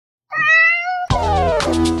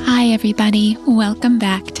Hi, everybody. Welcome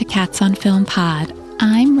back to Cats on Film Pod.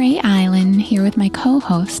 I'm Ray Island, here with my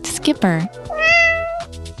co-host, Skipper.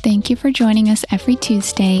 Thank you for joining us every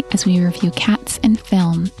Tuesday as we review cats and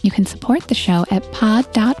film. You can support the show at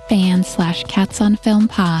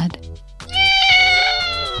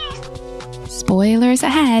pod.fan/catsonfilmpod. Spoilers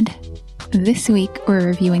ahead! This week, we're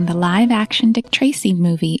reviewing the live-action Dick Tracy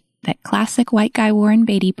movie that classic white guy Warren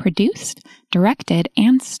Beatty produced, directed,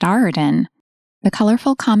 and starred in. The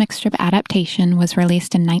colorful comic strip adaptation was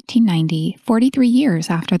released in 1990, 43 years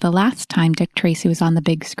after the last time Dick Tracy was on the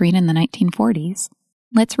big screen in the 1940s.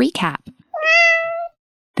 Let's recap.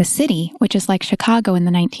 The city, which is like Chicago in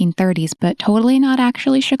the 1930s, but totally not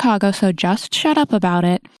actually Chicago, so just shut up about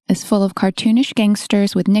it, is full of cartoonish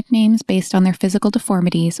gangsters with nicknames based on their physical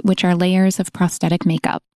deformities, which are layers of prosthetic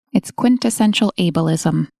makeup. It's quintessential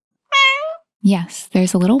ableism. Yes,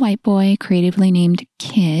 there's a little white boy creatively named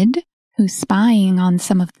Kid, who's spying on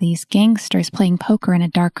some of these gangsters playing poker in a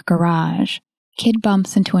dark garage. Kid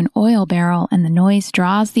bumps into an oil barrel and the noise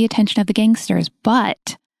draws the attention of the gangsters,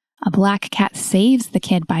 but a black cat saves the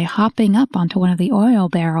kid by hopping up onto one of the oil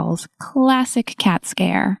barrels. Classic cat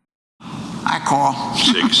scare. I call.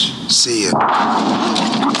 6. See ya. 5.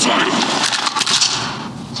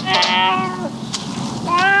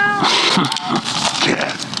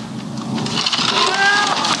 Cat.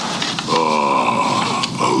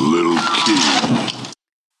 A little kid.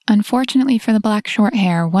 Unfortunately for the black short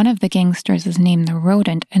hair, one of the gangsters is named the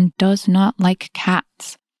Rodent and does not like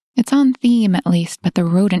cats. It's on theme at least, but the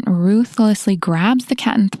Rodent ruthlessly grabs the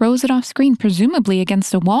cat and throws it off screen, presumably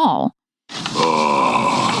against a wall.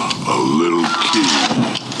 A little kid.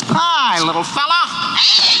 Hi, little fella.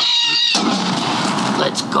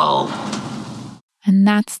 Let's go. And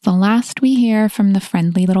that's the last we hear from the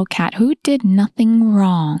friendly little cat who did nothing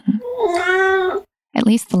wrong. At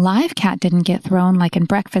least the live cat didn't get thrown like in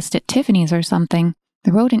Breakfast at Tiffany's or something.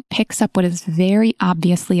 The Rodent picks up what is very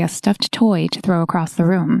obviously a stuffed toy to throw across the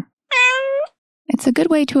room. It's a good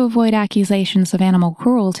way to avoid accusations of animal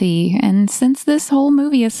cruelty, and since this whole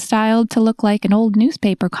movie is styled to look like an old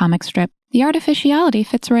newspaper comic strip, the artificiality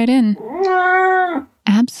fits right in.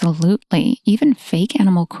 Absolutely. Even fake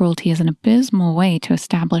animal cruelty is an abysmal way to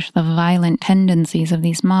establish the violent tendencies of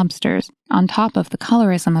these mobsters, on top of the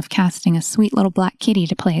colorism of casting a sweet little black kitty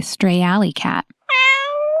to play a stray alley cat.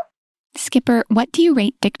 Skipper, what do you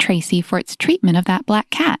rate Dick Tracy for its treatment of that black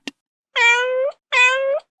cat?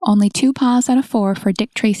 Only 2 paws out of 4 for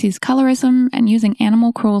Dick Tracy's colorism and using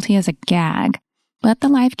animal cruelty as a gag. But the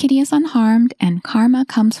live kitty is unharmed, and karma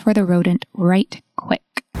comes for the Rodent right quick.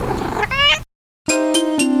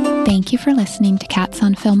 Thank you for listening to Cats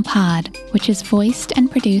on Film Pod, which is voiced and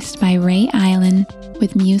produced by Ray Island,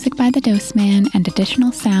 with music by The Dose Man and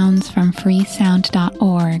additional sounds from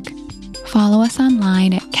freesound.org. Follow us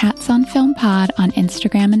online at Cats on Film Pod on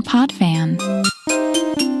Instagram and Podfan.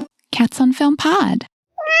 Cats on Film Pod.